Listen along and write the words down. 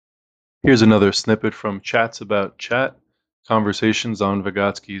Here's another snippet from Chats About Chat, Conversations on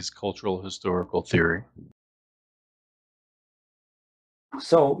Vygotsky's Cultural Historical Theory.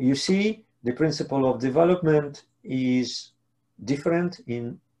 So you see, the principle of development is different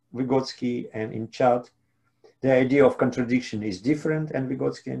in Vygotsky and in Chat. The idea of contradiction is different in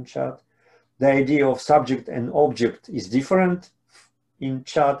Vygotsky and Chat. The idea of subject and object is different in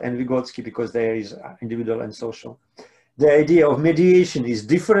Chat and Vygotsky because there is individual and social. The idea of mediation is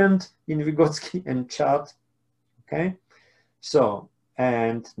different in Vygotsky and Chat. Okay, so,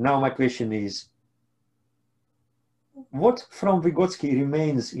 and now my question is, what from Vygotsky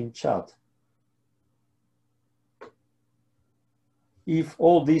remains in Chat? If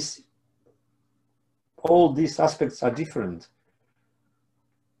all these aspects are different,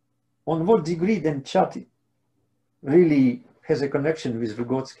 on what degree then Chat really has a connection with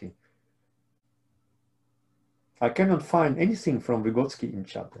Vygotsky? I cannot find anything from Vygotsky in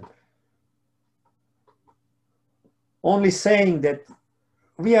Chat. Only saying that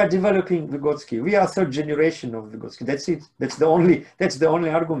we are developing Vygotsky, we are third generation of Vygotsky. That's it. That's the only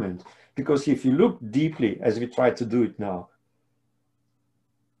argument. Because if you look deeply, as we try to do it now,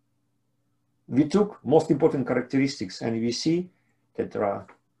 we took most important characteristics and we see that there are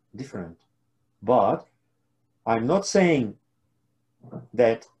different. But I'm not saying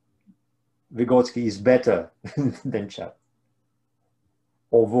that Vygotsky is better than Chat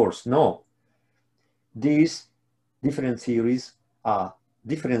or worse. No. These different theories are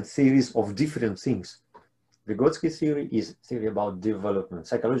different theories of different things. Vygotsky theory is theory about development,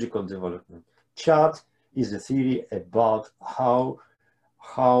 psychological development. Chat is a theory about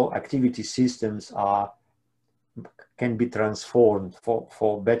how activity systems can be transformed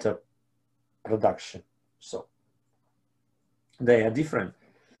for better production. So they are different.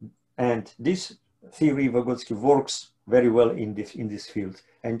 And this theory, Vygotsky, works very well in this field.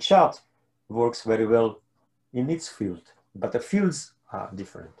 And Chat works very well in its field. But the fields are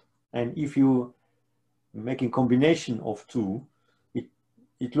different. And if you make a combination of two,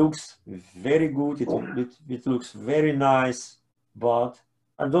 it looks very good, it looks very nice, but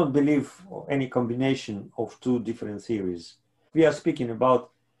I don't believe any combination of two different theories. We are speaking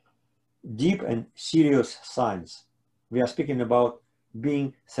about deep and serious science. We are speaking about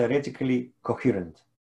being theoretically coherent.